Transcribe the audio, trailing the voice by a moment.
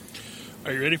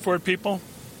Are you ready for it, people?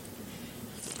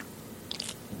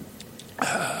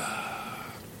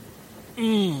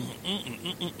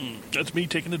 That's me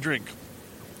taking a drink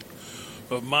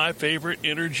of my favorite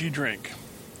energy drink,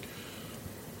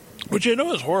 which I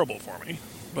know is horrible for me,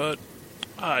 but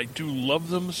I do love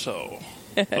them so.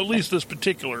 At least this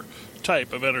particular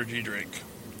type of energy drink.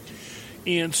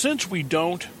 And since we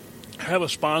don't have a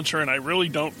sponsor, and I really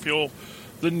don't feel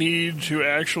the need to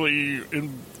actually,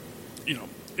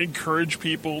 encourage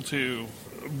people to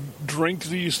drink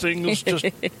these things just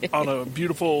on a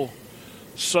beautiful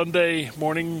Sunday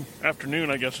morning, afternoon,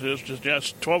 I guess it is.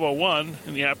 It's 12:01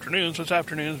 in the afternoon, so it's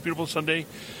afternoon. It's a beautiful Sunday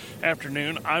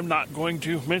afternoon. I'm not going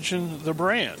to mention the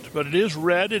brand, but it is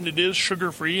red, and it is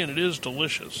sugar-free, and it is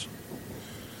delicious.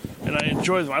 And I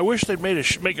enjoy them. I wish they'd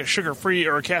make a sugar-free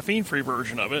or a caffeine-free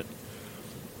version of it.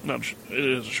 No, it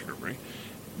is a sugar-free.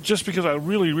 Just because I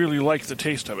really, really like the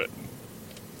taste of it.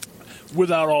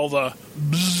 Without all the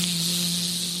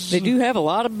bzzz. They do have a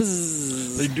lot of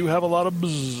bzzz. They do have a lot of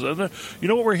bzzz. And you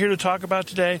know what we're here to talk about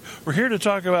today? We're here to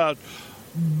talk about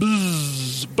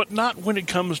bzzz, but not when it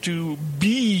comes to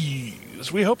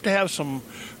bees. We hope to have some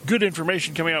good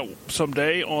information coming out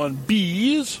someday on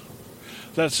bees.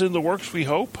 That's in the works, we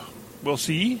hope. We'll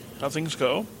see how things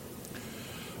go.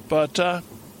 But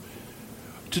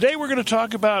today we're going to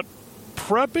talk about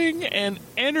prepping and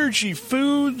energy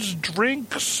foods,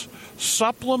 drinks,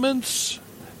 supplements,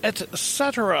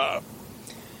 etc.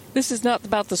 This is not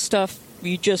about the stuff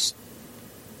you just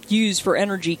use for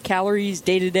energy calories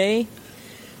day to day.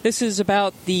 This is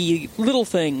about the little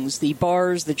things, the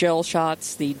bars, the gel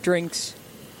shots, the drinks,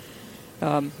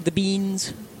 the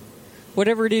beans,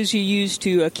 whatever it is you use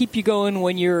to keep you going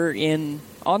when you're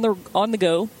on the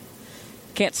go.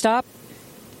 Can't stop,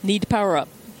 need to power up.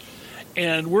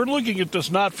 And we're looking at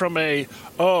this not from a,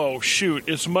 oh, shoot,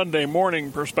 it's Monday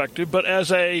morning perspective, but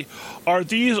as are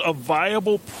these a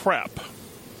viable prep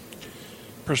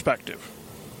perspective?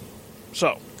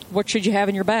 So, what should you have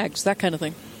in your bags? That kind of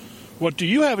thing. What do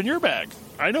you have in your bag?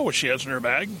 I know what she has in her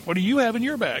bag. What do you have in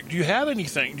your bag? Do you have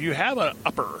anything? Do you have an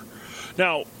upper?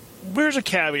 Now, there's a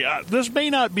caveat. This may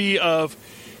not be of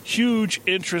huge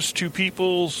interest to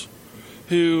peoples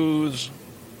whose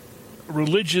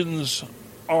religions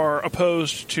are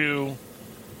opposed to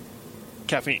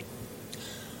caffeine.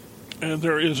 And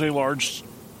there is a large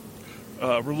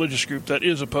religious group that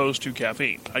is opposed to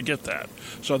caffeine. I get that.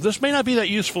 So this may not be that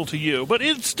useful to you, but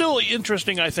it's still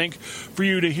interesting, I think, for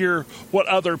you to hear what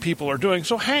other people are doing.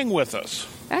 So hang with us.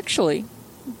 Actually,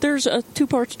 there's two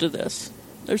parts to this.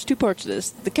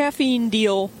 The caffeine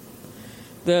deal,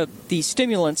 the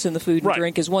stimulants in the food and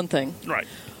drink is one thing. Right.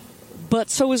 But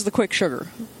so is the quick sugar.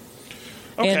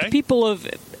 Okay. And people of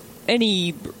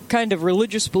any kind of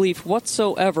religious belief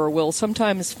whatsoever will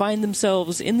sometimes find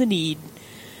themselves in the need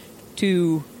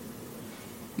to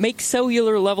make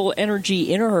cellular level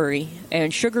energy in a hurry,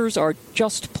 and sugars are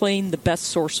just plain the best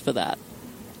source for that.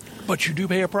 But you do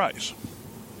pay a price.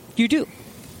 You do.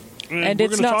 And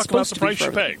it's not supposed to be we're going to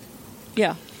talk about the price you pay.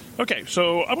 Yeah. Okay,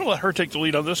 so I'm going to let her take the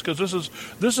lead on this because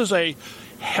this is a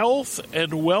health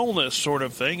and wellness sort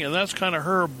of thing, and that's kind of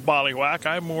her ballywhack.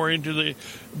 I'm more into the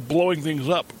blowing things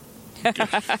up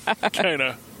kind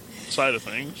of side of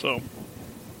things. So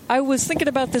I was thinking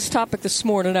about this topic this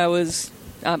morning. I'm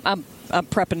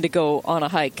prepping to go on a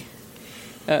hike.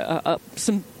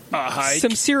 Some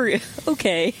serious.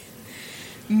 Okay,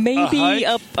 maybe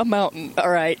up a mountain.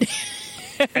 All right.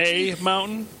 A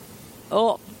mountain.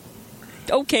 Oh.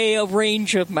 Okay, a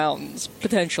range of mountains,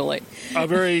 potentially. A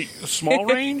very small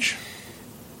range?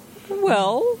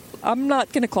 Well, I'm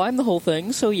not going to climb the whole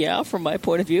thing, so yeah, from my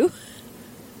point of view.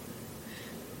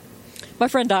 My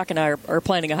friend Doc and I are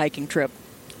planning a hiking trip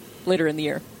later in the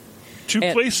year. To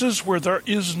places where there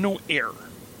is no air.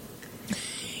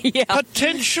 Yeah.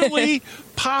 Potentially,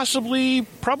 possibly,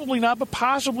 probably not, but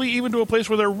possibly even to a place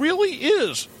where there really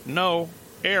is no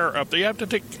air up there. You have to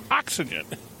take oxygen.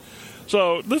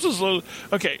 So this is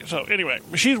okay. So anyway,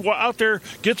 she's out there,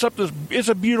 gets up this. It's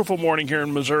a beautiful morning here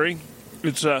in Missouri.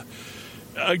 It's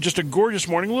just a gorgeous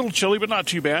morning. A little chilly, but not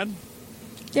too bad.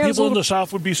 Yeah, people in the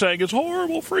South would be saying it's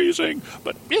horrible, freezing,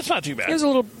 but it's not too bad. It was a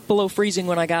little below freezing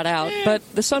when I got out, but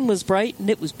the sun was bright and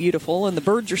it was beautiful, and the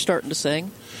birds are starting to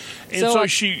sing. And so I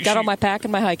got on my pack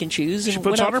and my hiking shoes and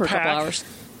went out for a couple hours.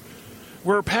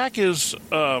 Where pack is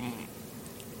a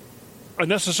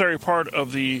necessary part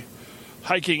of the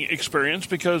hiking experience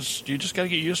because you just got to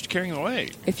get used to carrying the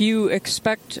weight. If you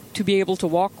expect to be able to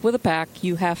walk with a pack,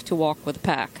 you have to walk with a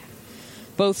pack.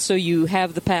 Both so you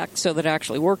have the pack so that it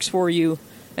actually works for you,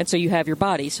 and so you have your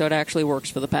body so it actually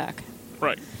works for the pack.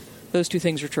 Right. Those two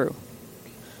things are true.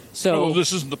 So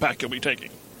this isn't the pack you'll be taking.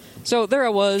 So there I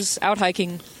was, out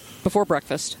hiking before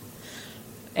breakfast,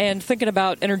 and thinking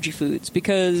about energy foods,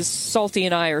 because Salty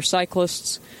and I are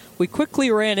cyclists. We quickly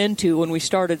ran into, when we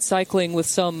started cycling with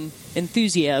some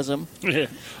enthusiasm, what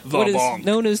bonk. is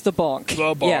known as the bonk.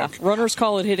 The bonk. Yeah, runners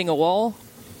call it hitting a wall.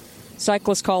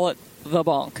 Cyclists call it the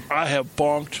bonk. I have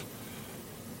bonked.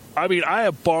 I mean, I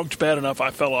have bonked bad enough I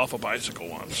fell off a bicycle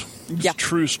once. It's a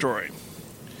true story.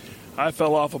 I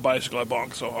fell off a bicycle. I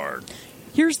bonked so hard.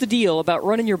 Here's the deal about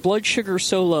running your blood sugar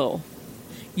so low.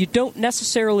 You don't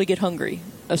necessarily get hungry,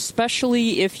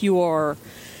 especially if you are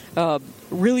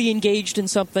really engaged in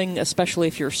something, especially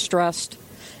if you're stressed,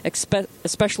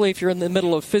 especially if you're in the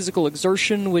middle of physical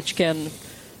exertion, which can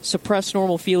suppress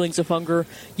normal feelings of hunger.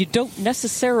 You don't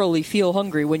necessarily feel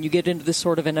hungry when you get into this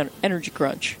sort of an energy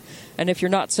crunch. And if you're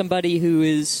not somebody who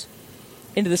is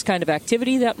into this kind of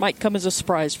activity, that might come as a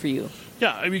surprise for you.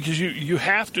 Yeah, because you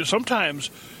have to, sometimes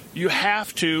you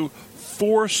have to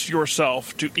force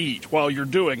yourself to eat while you're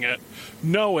doing it,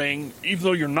 knowing, even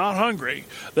though you're not hungry,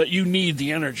 that you need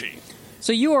the energy.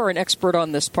 So you are an expert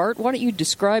on this part. Why don't you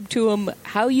describe to them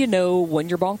how you know when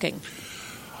you're bonking?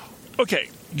 Okay,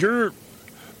 you're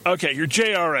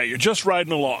JRA. You're just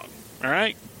riding along. All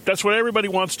right, that's what everybody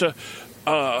wants to.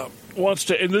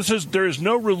 And there is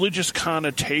no religious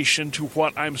connotation to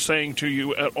what I'm saying to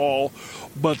you at all,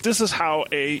 but this is how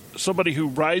somebody who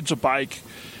rides a bike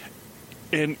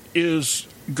and is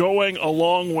going a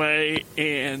long way,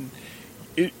 and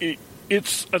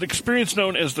it's an experience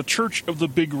known as the Church of the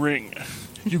Big Ring.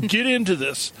 You get into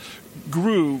this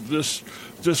groove, this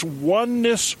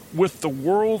oneness with the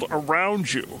world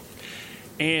around you,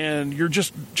 and you're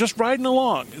just riding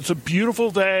along. It's a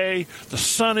beautiful day. The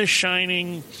sun is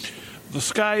shining. The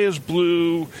sky is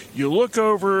blue. You look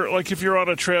over, like if you're on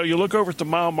a trail, you look over at the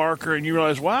mile marker and you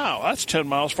realize, wow, that's 10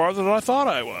 miles farther than I thought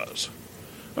I was.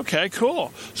 Okay,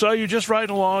 cool. So you're just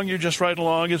riding along.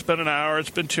 It's been an hour. It's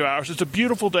been 2 hours. It's a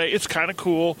beautiful day. It's kind of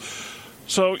cool.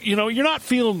 So, you're not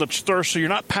feeling the thirst, so you're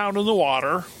not pounding the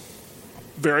water.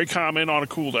 Very common on a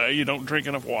cool day. You don't drink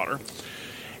enough water.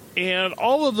 And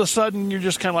all of a sudden, you're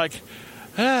just kind of like,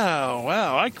 oh,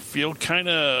 wow, I feel kind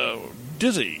of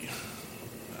dizzy.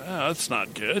 Oh, that's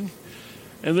not good.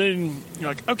 And then you're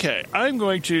like, okay, I'm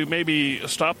going to maybe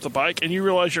stop the bike, and you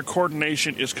realize your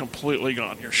coordination is completely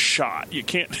gone. You're shot. You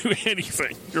can't do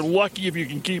anything. You're lucky if you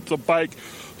can keep the bike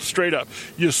straight up.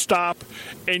 You stop,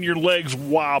 and your legs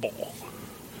wobble.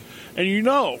 And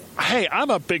hey,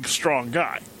 I'm a big, strong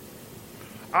guy.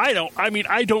 I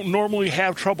don't normally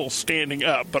have trouble standing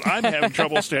up, but I'm having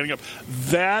trouble standing up.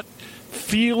 That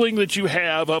feeling that you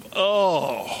have of,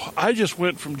 I just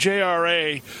went from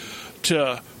JRA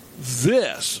to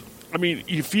this. I mean,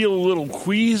 you feel a little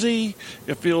queasy.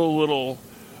 You feel a little.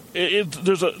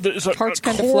 There's a heart's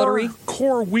kind of fluttery.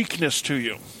 Core weakness to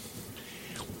you,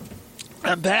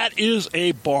 and that is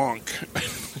a bonk.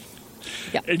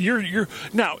 Yeah. And you're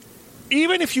now,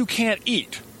 even if you can't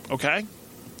eat, okay,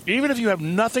 even if you have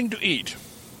nothing to eat,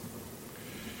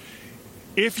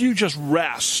 if you just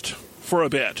rest for a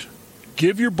bit,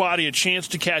 give your body a chance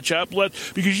to catch up.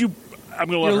 Because I'm going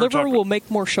to let your her liver talk will make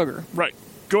more sugar. Right.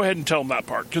 Go ahead and tell them that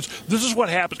part, because this is what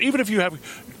happens. Even if you have,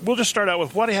 we'll just start out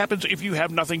with what happens if you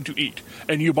have nothing to eat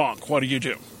and you bonk. What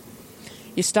do?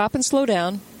 You stop and slow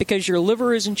down, because your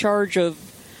liver is in charge of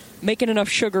making enough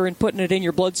sugar and putting it in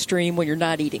your bloodstream when you're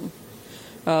not eating.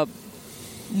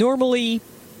 Normally,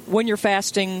 when you're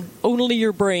fasting, only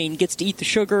your brain gets to eat the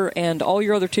sugar, and all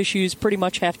your other tissues pretty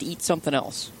much have to eat something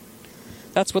else.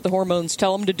 That's what the hormones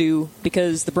tell them to do,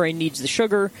 because the brain needs the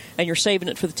sugar, and you're saving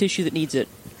it for the tissue that needs it.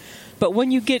 But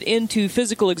when you get into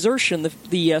physical exertion,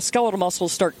 the skeletal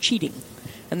muscles start cheating,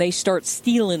 and they start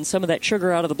stealing some of that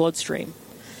sugar out of the bloodstream.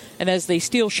 And as they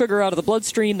steal sugar out of the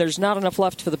bloodstream, there's not enough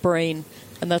left for the brain,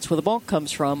 and that's where the bonk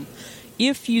comes from.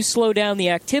 If you slow down the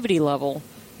activity level,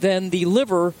 then the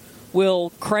liver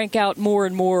will crank out more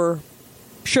and more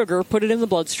sugar, put it in the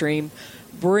bloodstream,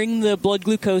 bring the blood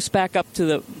glucose back up to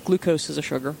the glucose is a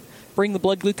sugar. Bring the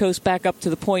blood glucose back up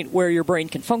to the point where your brain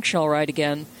can function all right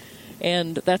again,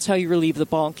 and that's how you relieve the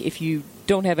bonk if you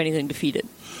don't have anything to feed it.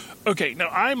 Okay, now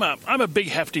I'm a big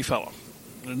hefty fellow.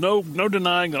 No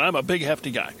denying that I'm a big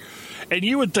hefty guy. And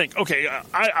you would think, okay,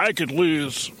 I could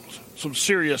lose some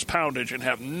serious poundage and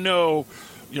have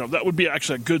that would be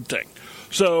actually a good thing.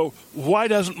 So why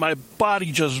doesn't my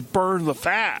body just burn the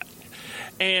fat?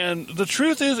 And the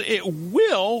truth is it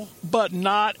will, but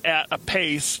not at a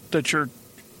pace that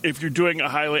if you're doing a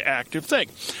highly active thing.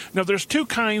 Now, there's two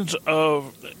kinds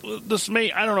of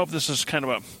I don't know if this is kind of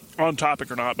a on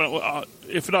topic or not, but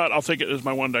if not, I'll take it as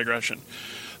my one digression.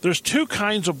 There's two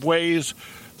kinds of ways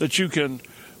that you can,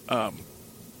 that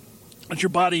your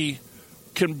body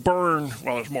can burn.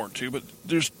 Well, there's more than two, but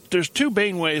there's two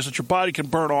main ways that your body can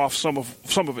burn off some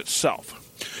of itself.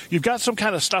 You've got some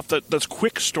kind of stuff that's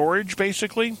quick storage,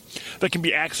 basically, that can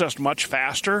be accessed much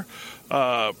faster,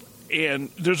 and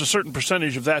there's a certain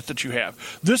percentage of that you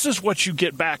have. This is what you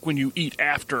get back when you eat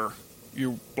after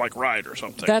you ride or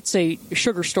something. That's a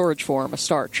sugar storage form, a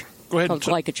starch. Go ahead. Called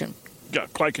glycogen. Yeah,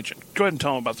 glycogen. Go ahead and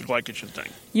tell them about the glycogen thing.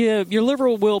 Yeah, your liver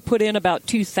will put in about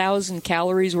 2,000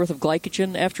 calories worth of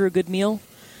glycogen after a good meal,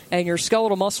 and your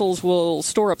skeletal muscles will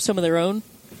store up some of their own.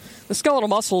 The skeletal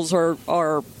muscles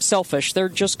are selfish. They're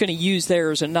just going to use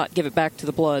theirs and not give it back to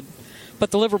the blood.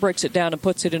 But the liver breaks it down and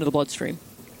puts it into the bloodstream.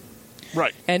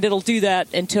 Right. And it'll do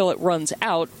that until it runs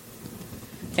out,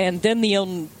 and then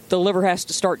the liver has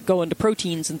to start going to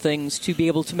proteins and things to be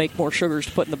able to make more sugars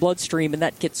to put in the bloodstream, and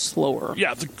that gets slower.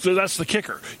 Yeah, that's the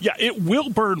kicker. Yeah, it will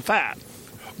burn fat,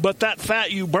 but that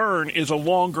fat you burn is a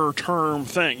longer-term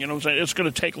thing. You know what I'm saying? It's going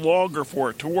to take longer for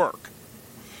it to work.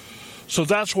 So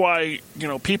that's why,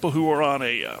 people who are on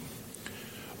a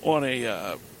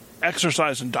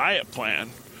exercise and diet plan,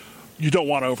 you don't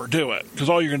want to overdo it, because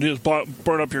all you're going to do is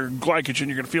burn up your glycogen.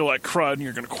 You're going to feel like crud, and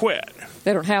you're going to quit.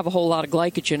 They don't have a whole lot of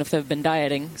glycogen if they've been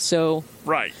dieting, so...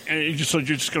 Right, and you're just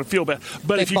going to feel bad.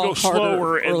 But if you go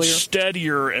slower and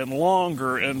steadier and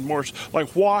longer and more,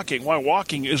 like walking,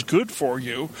 walking is good for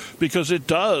you because it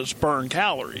does burn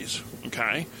calories,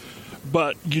 okay?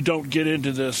 But you don't get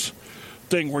into this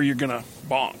thing where you're going to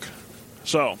bonk.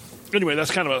 So, anyway,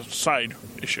 that's kind of a side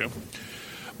issue.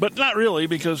 But not really,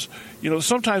 because,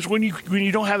 sometimes when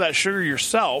you don't have that sugar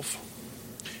yourself,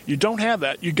 you don't have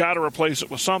that, you got to replace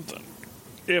it with something.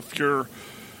 If you're,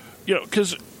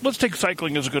 because let's take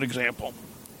cycling as a good example.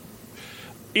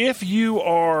 If you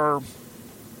are,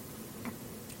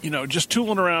 just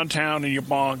tooling around town and you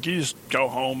bonk, you just go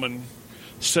home and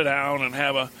sit down and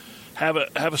have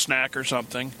a snack or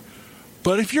something.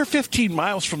 But if you're 15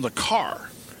 miles from the car,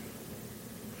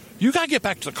 you got to get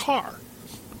back to the car.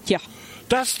 Yeah.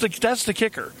 That's the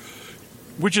kicker,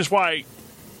 which is why,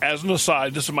 as an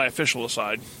aside, this is my official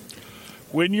aside,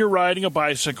 when you're riding a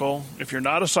bicycle, if you're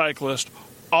not a cyclist,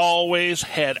 always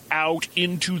head out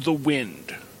into the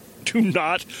wind. Do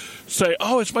not say,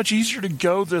 it's much easier to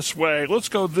go this way. Let's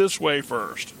go this way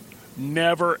first.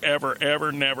 Never, ever,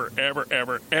 ever, never, ever,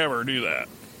 ever, ever do that.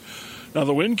 Now,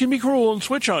 the wind can be cruel and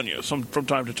switch on you from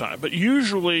time to time, but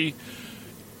usually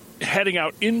heading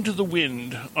out into the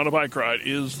wind on a bike ride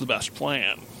is the best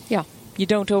plan. Yeah, you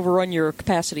don't overrun your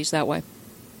capacities that way.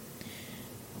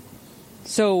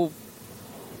 So,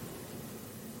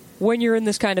 when you're in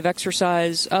this kind of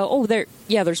exercise,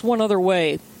 there's one other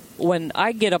way. When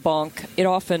I get a bonk, it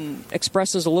often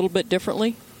expresses a little bit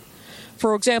differently.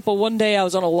 For example, one day I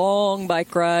was on a long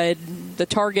bike ride. The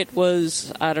target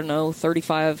was,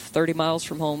 30 miles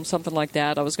from home, something like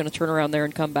that. I was going to turn around there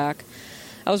and come back.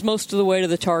 I was most of the way to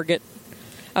the target.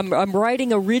 I'm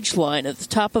riding a ridge line at the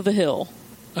top of a hill.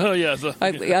 Oh, yeah.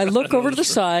 I look over to the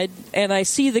side, and I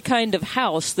see the kind of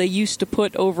house they used to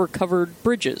put over covered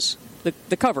bridges,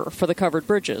 the cover for the covered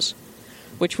bridges,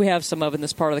 which we have some of in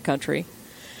this part of the country.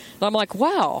 And I'm like,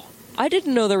 wow, I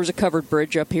didn't know there was a covered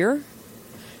bridge up here.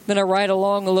 Then I ride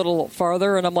along a little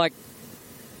farther, and I'm like,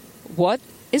 what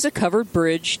is a covered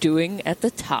bridge doing at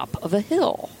the top of a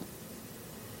hill?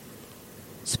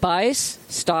 Spice,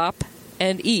 stop,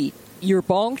 and eat. You're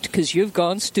bonked because you've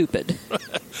gone stupid.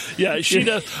 Yeah, she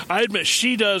does. I admit,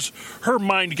 she does. Her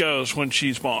mind goes when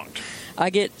she's bonked.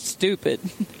 I get stupid.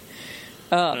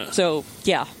 So,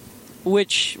 yeah,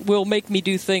 which will make me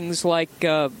do things like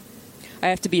I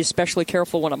have to be especially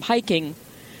careful when I'm hiking.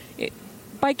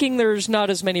 Biking, there's not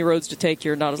as many roads to take.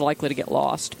 You're not as likely to get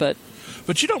lost. But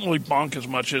you don't really bonk as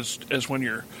much as when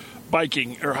you're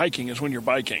biking or hiking as when you're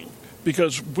biking.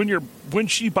 Because when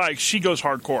she bikes, she goes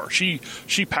hardcore.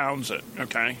 She pounds it,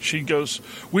 okay? She goes...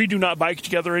 We do not bike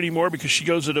together anymore because she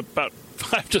goes at about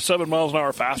 5 to 7 miles an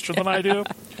hour faster than I do.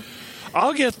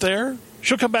 I'll get there.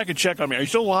 She'll come back and check on me. Are you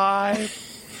still alive?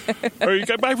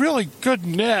 My really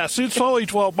goodness, it's only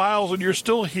 12 miles and you're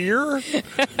still here?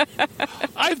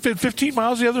 I've been 15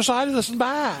 miles the other side of this and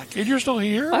back, and you're still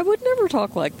here? I would never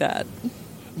talk like that.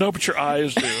 No, but your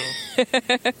eyes do.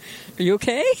 Are you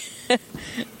okay?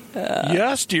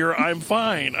 Yes, dear, I'm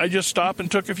fine. I just stopped and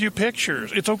took a few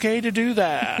pictures. It's okay to do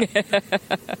that.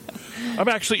 I'm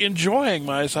actually enjoying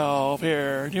myself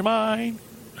here. Do you mind?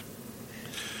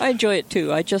 I enjoy it,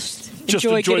 too. I just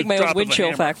enjoy getting my own wind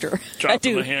chill factor. I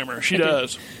do. The hammer. She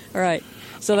does. All right.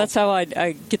 So that's how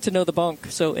I get to know the bonk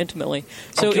so intimately.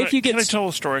 So if you get... Can I tell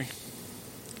a story?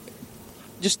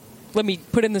 Just let me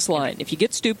put in this line. If you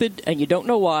get stupid and you don't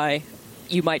know why,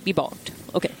 you might be bonked.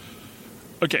 Okay.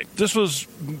 Okay, this was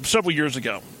several years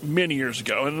ago, many years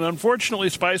ago, and unfortunately,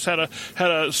 Spice had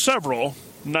several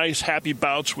nice, happy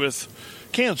bouts with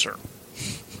cancer,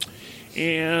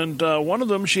 and one of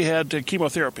them she had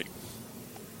chemotherapy.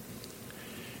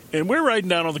 And we're riding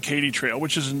down on the Katy Trail,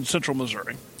 which is in central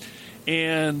Missouri,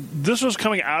 and this was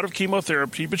coming out of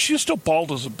chemotherapy, but she's still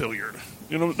bald as a billiard.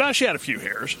 Now she had a few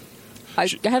hairs. I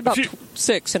had about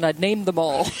 6, and I'd named them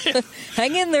all.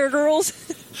 Hang in there, girls.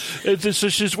 So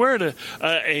she's wearing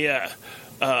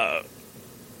what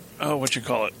you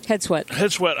call it? Head sweat.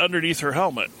 Head sweat underneath her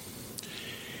helmet.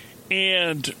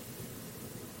 And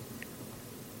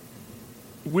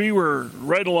we were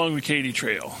right along the Katy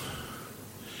Trail.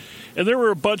 And there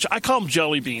were a bunch, I call them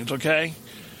jelly beans, okay?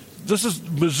 This is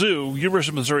Mizzou,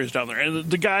 University of Missouri is down there.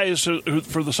 And the guys who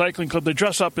for the cycling club, they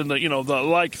dress up in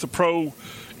the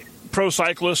pro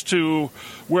cyclists to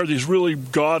wear these really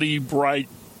gaudy, bright.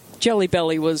 Jelly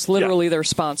Belly was literally their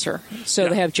sponsor, so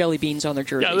they have jelly beans on their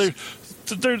jerseys.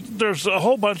 Yeah, there's a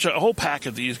whole pack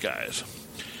of these guys,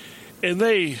 and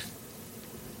they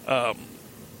were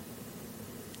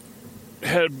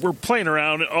playing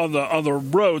around on the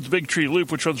road, the Big Tree Loop,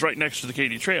 which runs right next to the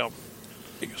Katy Trail.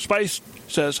 Spice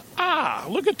says,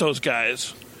 look at those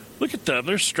guys. Look at them.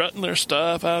 They're strutting their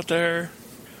stuff out there.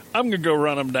 I'm going to go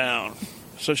run them down.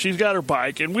 So she's got her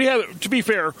bike, and to be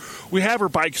fair, we have her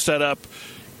bike set up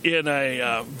in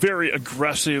a very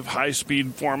aggressive,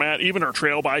 high-speed format. Even her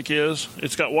trail bike is.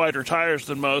 It's got wider tires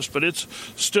than most, but it's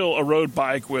still a road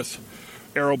bike with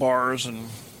aero bars and,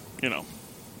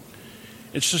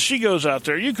 It's just she goes out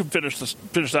there. You can finish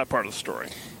that part of the story.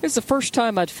 It's the first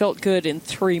time I'd felt good in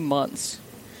 3 months.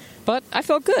 But I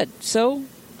felt good, so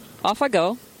off I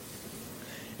go.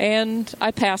 And I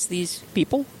passed these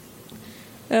people.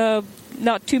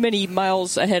 Not too many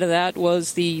miles ahead of that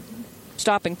was the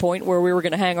stopping point where we were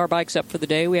going to hang our bikes up for the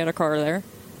day. We had a car there.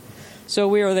 So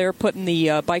we were there putting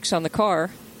the bikes on the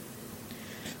car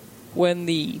when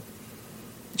the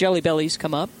Jelly Bellies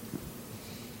come up.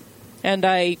 And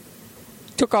I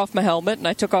took off my helmet and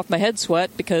I took off my head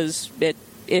sweat because it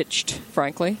itched,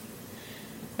 frankly.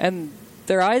 And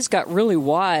their eyes got really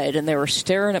wide and they were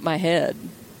staring at my head.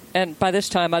 And by this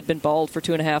time I'd been bald for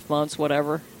 2.5 months,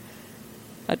 whatever.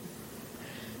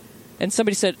 And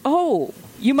somebody said, "Oh,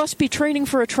 you must be training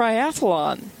for a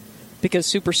triathlon," because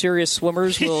super serious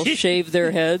swimmers will shave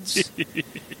their heads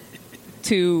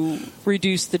to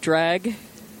reduce the drag.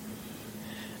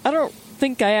 I don't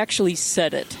think I actually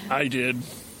said it. I did.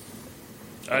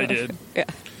 Yeah.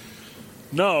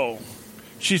 No,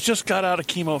 she's just got out of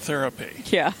chemotherapy.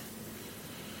 Yeah.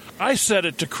 I said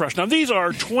it to crush. Now, these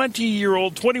are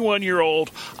 20-year-old,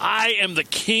 21-year-old, I am the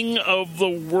king of the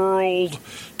world,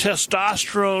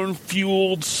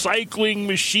 testosterone-fueled cycling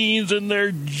machines in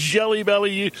their Jelly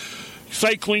Belly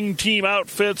cycling team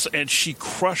outfits, and she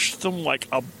crushed them like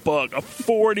a bug. A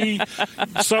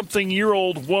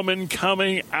 40-something-year-old woman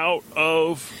coming out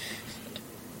of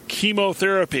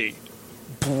chemotherapy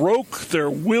broke their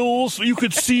wills. You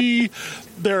could see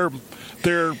their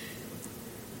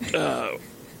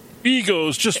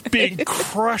egos just being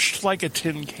crushed like a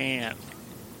tin can. It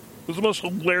was the most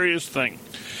hilarious thing.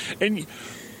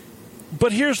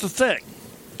 But here's the thing,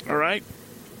 all right?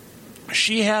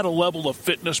 She had a level of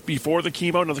fitness before the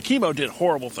chemo. Now, the chemo did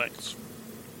horrible things.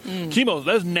 Chemo,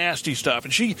 that's nasty stuff,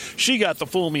 and she got the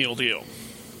full meal deal.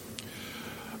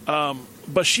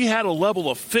 But she had a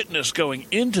level of fitness going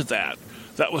into that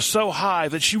was so high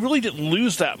that she really didn't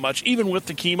lose that much, even with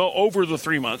the chemo, over the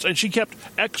 3 months. And she kept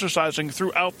exercising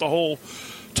throughout the whole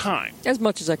time. As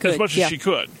much as I could. As much as she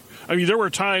could. I mean, there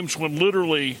were times when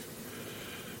literally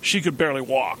she could barely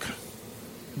walk.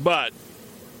 But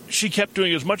she kept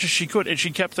doing as much as she could, and she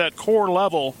kept that core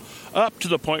level up to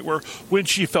the point where when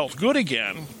she felt good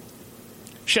again,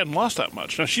 she hadn't lost that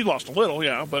much. Now, she lost a little,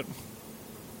 yeah, but...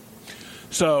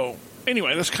 So,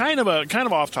 anyway, that's kind of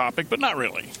off topic, but not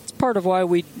really. Part of why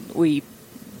we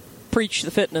preach the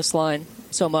fitness line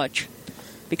so much,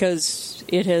 because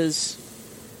it has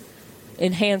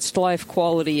enhanced life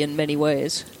quality in many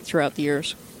ways throughout the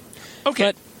years.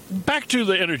 Okay, but back to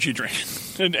the energy drink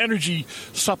and energy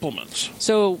supplements.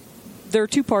 So there are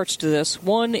two parts to this.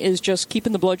 One is just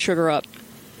keeping the blood sugar up,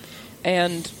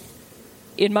 and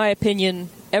in my opinion,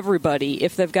 everybody,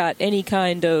 if they've got any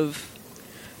kind of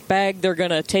bag they're going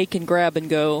to take and grab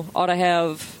and go, ought to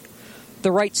have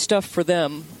the right stuff for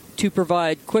them to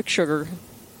provide quick sugar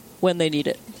when they need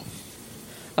it.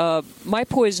 My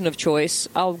poison of choice,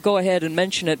 I'll go ahead and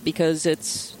mention it because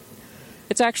it's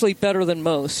actually better than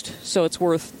most, so it's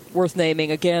worth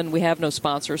naming. Again, we have no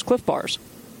sponsors. Cliff Bars.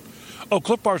 Oh,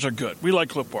 Cliff Bars are good. We like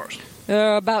Cliff Bars.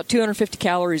 About 250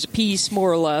 calories a piece,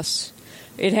 more or less.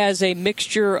 It has a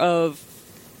mixture of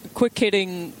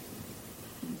quick-hitting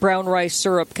brown rice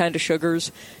syrup kind of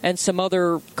sugars and some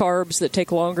other carbs that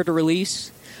take longer to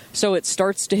release. So it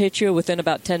starts to hit you within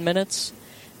about 10 minutes,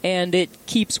 and it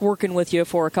keeps working with you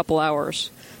for a couple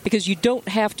hours. Because you don't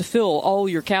have to fill all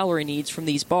your calorie needs from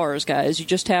these bars, guys. You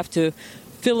just have to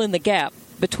fill in the gap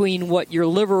between what your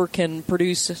liver can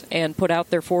produce and put out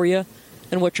there for you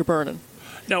and what you're burning.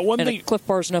 Now, a Cliff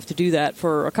Bar is enough to do that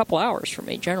for a couple hours for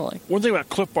me, generally. One thing about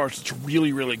Cliff Bars that's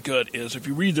really, really good is if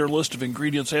you read their list of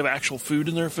ingredients, they have actual food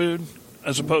in their food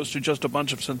as opposed to just a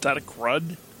bunch of synthetic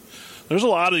crud. There's a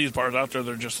lot of these bars out there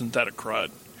that are just synthetic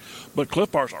crud. But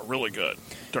Cliff Bars are really good.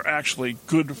 They're actually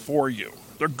good for you.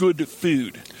 They're good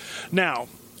food. Now,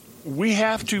 we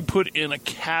have to put in a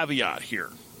caveat here.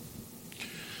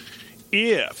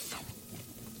 If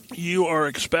you are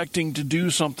expecting to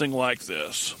do something like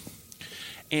this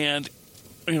and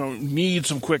need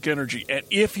some quick energy, and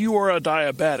if you are a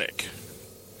diabetic,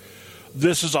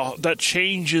 that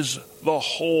changes the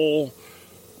whole.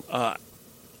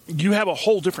 You have a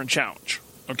whole different challenge,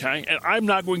 okay? And I'm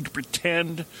not going to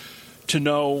pretend to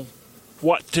know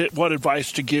what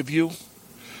advice to give you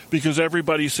because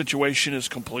everybody's situation is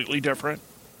completely different.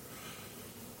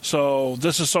 So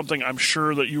this is something I'm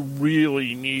sure that you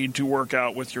really need to work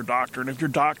out with your doctor. And if your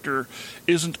doctor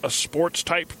isn't a sports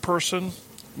type person,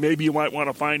 maybe you might want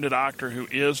to find a doctor who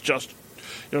is just,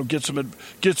 get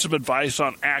some advice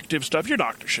on active stuff. Your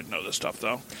doctor should know this stuff,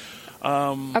 though.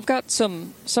 I've got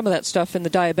some of that stuff in the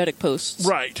diabetic posts.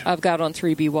 Right. I've got on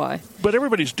 3BY. But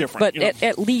everybody's different. But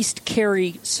at least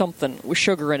carry something with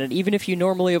sugar in it, even if you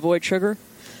normally avoid sugar.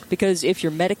 Because if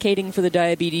you're medicating for the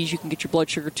diabetes, you can get your blood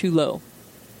sugar too low.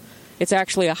 It's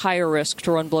actually a higher risk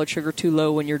to run blood sugar too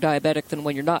low when you're diabetic than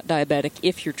when you're not diabetic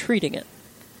if you're treating it.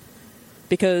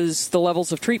 Because the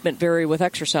levels of treatment vary with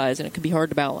exercise, and it can be hard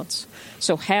to balance.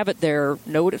 So have it there,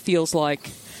 know what it feels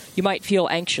like. You might feel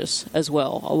anxious as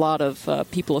well. A lot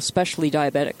of people, especially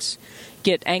diabetics,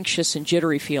 get anxious and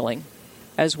jittery feeling,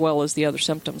 as well as the other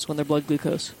symptoms when their blood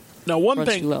glucose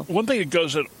runs too low. One thing that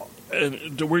goes that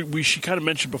she kind of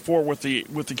mentioned before with the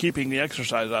keeping the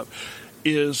exercise up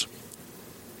is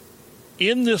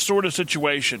in this sort of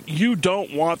situation, you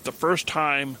don't want the first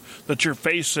time that you're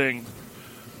facing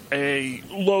a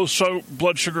low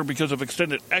blood sugar because of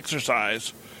extended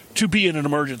exercise to be in an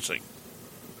emergency.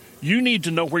 You need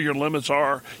to know where your limits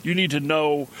are. You need to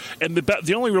know, and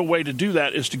the only real way to do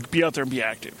that is to be out there and be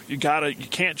active. You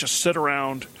can't just sit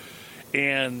around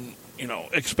and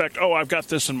expect, I've got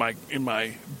this in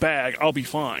my bag, I'll be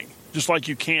fine. Just like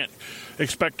you can't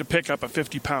expect to pick up a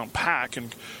 50-pound pack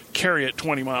and carry it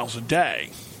 20 miles a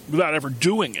day without ever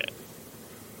doing it.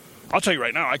 I'll tell you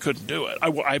right now, I couldn't do it.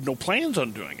 I have no plans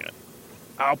on doing it.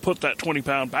 I'll put that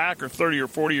 20-pound pack or 30 or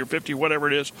 40 or 50, whatever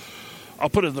it is, I'll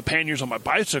put it in the panniers on my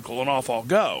bicycle and off I'll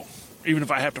go, even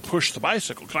if I have to push the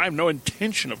bicycle, because I have no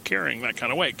intention of carrying that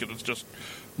kind of weight because it's just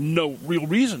no real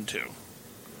reason to.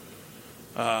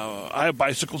 I have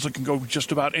bicycles that can go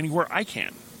just about anywhere I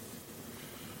can.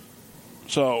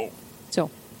 So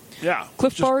yeah.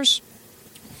 Cliff Bars,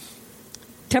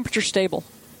 temperature stable.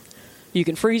 You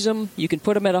can freeze them. You can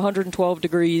put them at 112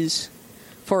 degrees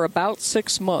for about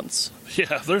 6 months.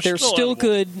 Yeah, they're still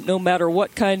good no matter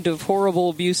what kind of horrible,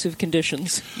 abusive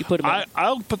conditions you put them in.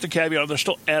 I'll put the caveat on, they're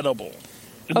still edible.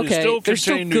 And okay, they still they're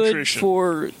contain still good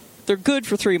nutrition. They're good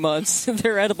for 3 months.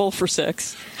 They're edible for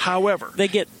 6. However, they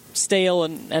get stale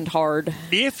and hard.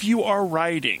 If you are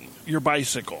riding your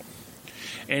bicycle,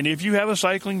 and if you have a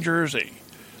cycling jersey,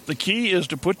 the key is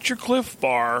to put your Cliff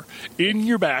Bar in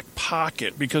your back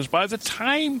pocket, because by the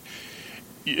time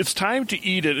it's time to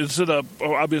eat it, it's in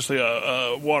obviously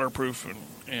a waterproof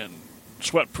and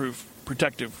sweat-proof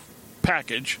protective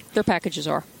package. Their packages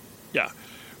are. Yeah.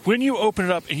 When you open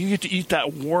it up and you get to eat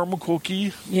that warm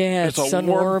cookie, yeah, it's a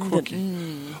warm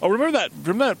cookie. Oh, remember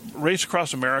that race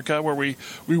across America where we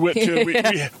went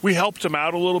to? we helped them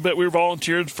out a little bit. We were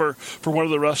volunteers for one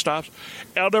of the rest stops.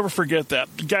 I'll never forget that.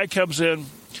 The guy comes in and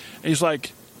he's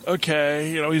like,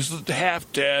 okay, he's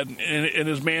half dead, and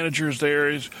his manager's there.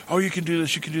 You can do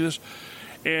this, you can do this.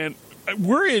 And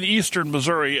we're in eastern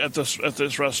Missouri at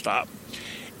this rest stop,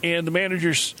 and the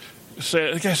manager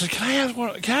said, the guy said, can I have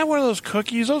one of those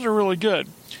cookies? Those are really good.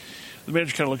 The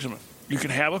manager kind of looks at him. You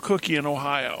can have a cookie in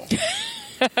Ohio.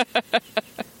 I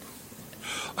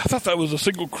thought that was the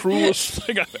single cruelest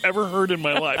thing I've ever heard in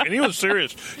my life. And he was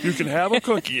serious. You can have a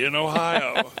cookie in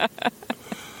Ohio.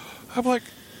 I'm like,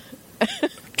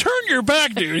 turn your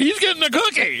back, dude. He's getting a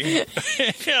cookie.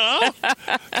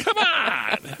 Come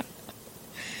on.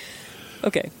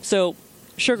 Okay, so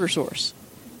sugar source.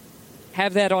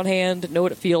 Have that on hand. Know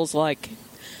what it feels like.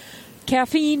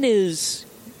 caffeine it's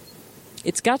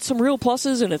got some real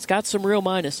pluses and it's got some real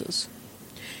minuses.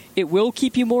 It will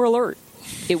keep you more alert.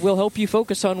 It will help you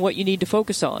focus on what you need to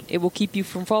focus on. It will keep you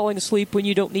from falling asleep when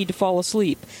you don't need to fall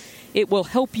asleep. It will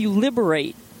help you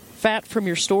liberate fat from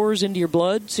your stores into your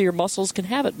blood so your muscles can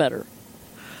have it better.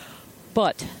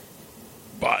 But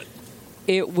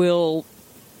it will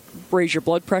raise your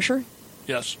blood pressure.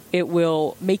 Yes. It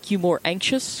will make you more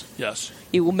anxious. Yes.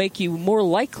 It will make you more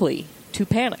likely to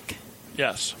panic.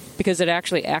 Yes. Because it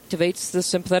actually activates the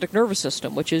sympathetic nervous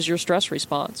system, which is your stress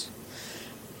response.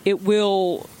 It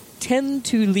will tend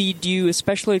to lead you,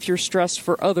 especially if you're stressed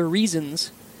for other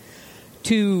reasons,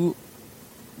 to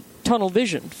tunnel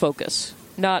vision focus.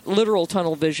 Not literal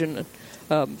tunnel vision.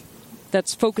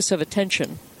 That's focus of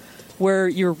attention, where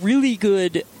you're really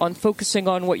good on focusing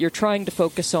on what you're trying to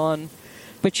focus on,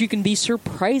 but you can be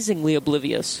surprisingly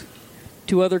oblivious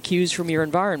to other cues from your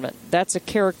environment. That's a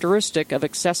characteristic of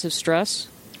excessive stress,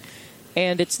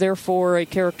 and it's therefore a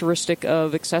characteristic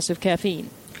of excessive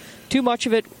caffeine. Too much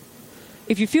of it,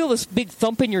 if you feel this big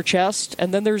thump in your chest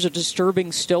and then there's a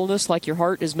disturbing stillness like your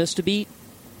heart has missed a beat,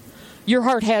 your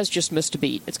heart has just missed a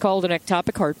beat. It's called an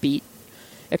ectopic heartbeat.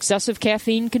 Excessive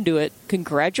caffeine can do it.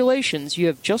 Congratulations, you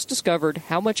have just discovered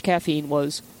how much caffeine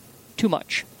was too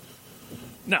much.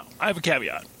 Now, I have a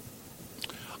caveat.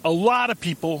 A lot of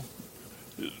people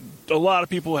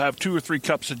have 2 or 3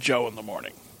 cups of Joe in the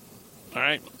morning, all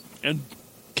right, and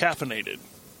caffeinated.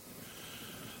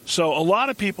 So a lot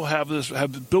of people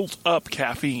have built up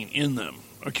caffeine in them,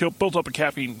 or built up a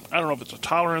caffeine. I don't know if it's a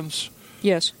tolerance.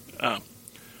 Yes.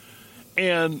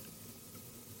 And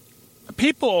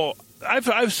people,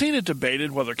 I've seen it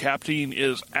debated whether caffeine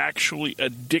is actually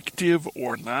addictive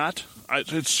or not.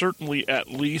 It's certainly,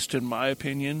 at least in my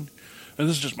opinion, and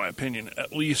this is just my opinion,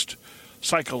 at least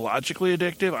psychologically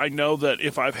addictive. I know that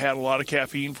if I've had a lot of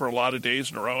caffeine for a lot of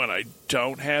days in a row and I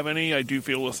don't have any, I do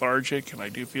feel lethargic and I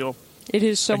do feel it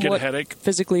is somewhat I get a headache.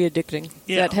 Physically addicting.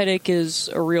 Yeah. That headache is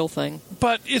a real thing.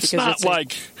 But it's not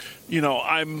like,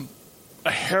 I'm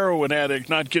a heroin addict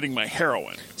not getting my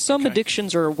heroin. Some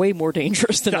addictions are way more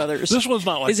dangerous than others. This one's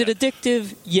not like that. Is it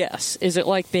addictive? Yes. Is it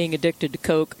like being addicted to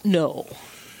Coke? No.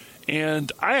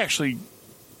 And I actually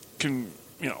can,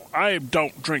 I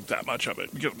don't drink that much of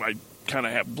it because I kind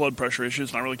of have blood pressure issues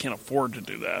and I really can't afford to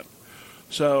do that.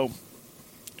 So,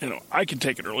 I can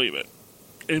take it or leave it.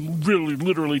 And really,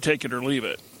 literally take it or leave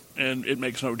it. And it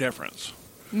makes no difference.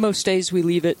 Most days we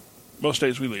leave it.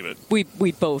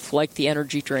 We both like the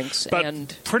energy drinks. But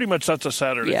and pretty much that's a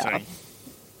Saturday thing.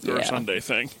 Or a Sunday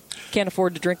thing. Can't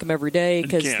afford to drink them every day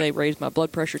because they raise my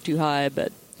blood pressure too high.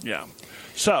 But yeah.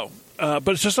 So, but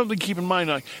it's just something to keep in mind.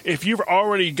 Like, if you've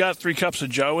already got 3 cups of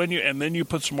Joe in you and then you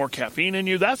put some more caffeine in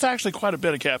you, that's actually quite a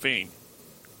bit of caffeine.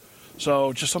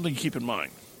 So just something to keep in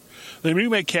mind. They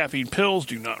do make caffeine pills.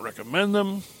 Do not recommend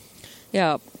them.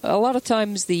 Yeah, a lot of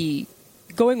times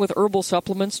going with herbal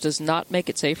supplements does not make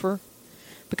it safer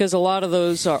because a lot of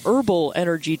those herbal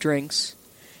energy drinks,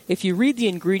 if you read the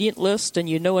ingredient list and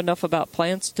you know enough about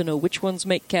plants to know which ones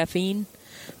make caffeine,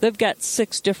 they've got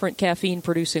 6 different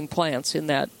caffeine-producing plants in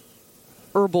that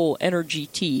herbal energy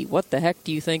tea. What the heck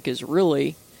do you think is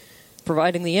really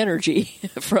providing the energy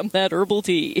from that herbal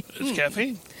tea? It's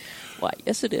caffeine. Why,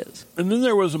 yes, it is. And then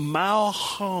there was Mao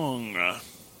Hong.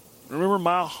 Remember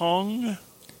Mao Hong?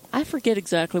 I forget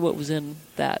exactly what was in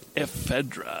that.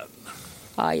 Ephedra.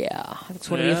 Ah, yeah. That's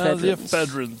one of the ephedrins. The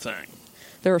ephedrine thing.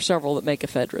 There are several that make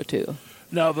ephedra, too.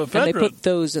 Now, the ephedra... And they put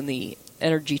those in the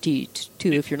energy tea,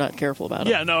 too, if you're not careful about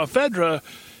it. Yeah, no, ephedra,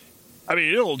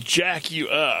 it'll jack you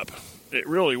up. It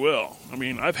really will.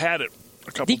 I've had it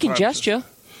a couple times. Decongest you.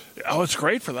 Oh, it's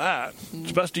great for that. It's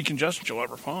the best decongestant you'll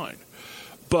ever find.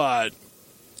 But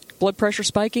blood pressure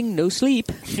spiking, no sleep.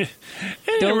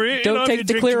 Don't take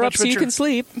the clear up so you can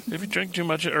sleep. If you drink too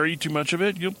much or eat too much of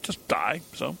it, you'll just die.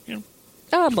 So,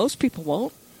 most people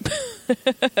won't.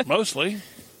 Mostly.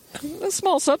 A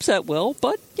small subset will,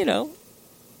 but,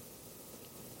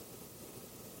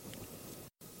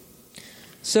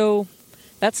 So,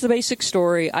 that's the basic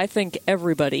story. I think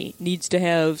everybody needs to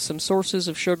have some sources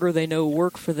of sugar they know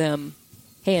work for them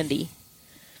handy,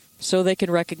 so they can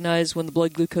recognize when the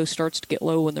blood glucose starts to get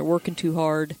low when they're working too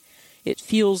hard. It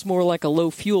feels more like a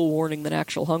low fuel warning than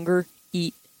actual hunger.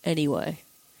 Eat anyway,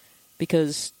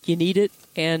 because you need it,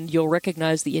 and you'll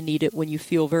recognize that you need it when you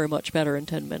feel very much better in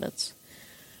 10 minutes.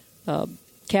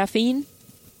 Caffeine,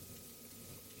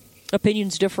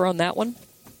 opinions differ on that one.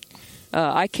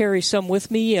 I carry some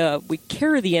with me. We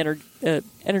carry the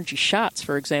energy shots,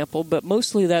 for example, but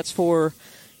mostly that's for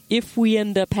if we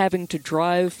end up having to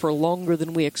drive for longer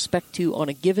than we expect to on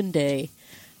a given day,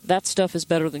 that stuff is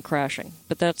better than crashing.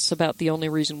 But that's about the only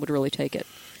reason would really take it.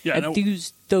 Yeah, and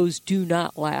those do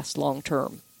not last long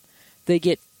term. They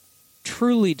get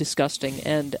truly disgusting,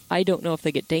 and I don't know if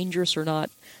they get dangerous or not,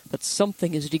 but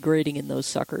something is degrading in those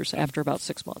suckers after about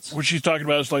 6 months. What she's talking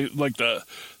about is like the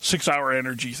 6-hour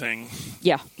energy thing.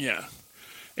 Yeah. Yeah.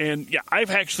 And yeah,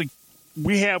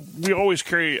 we always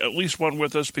carry at least one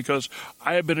with us because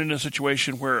I have been in a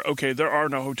situation where, okay, there are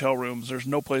no hotel rooms. There's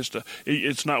no place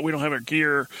we don't have our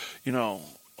gear,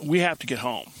 we have to get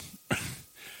home.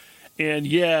 And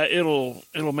yeah, it'll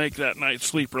make that night's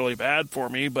sleep really bad for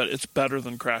me, but it's better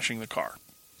than crashing the car.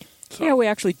 So. Yeah, we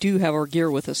actually do have our gear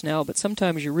with us now, but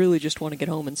sometimes you really just want to get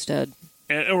home instead.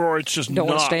 Or it's just don't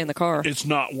want to stay in the car. It's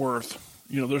not worth,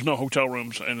 there's no hotel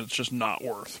rooms, and it's just not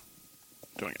worth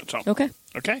doing it. So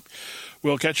Okay.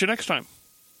 We'll catch you next time.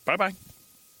 Bye-bye.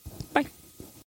 Bye.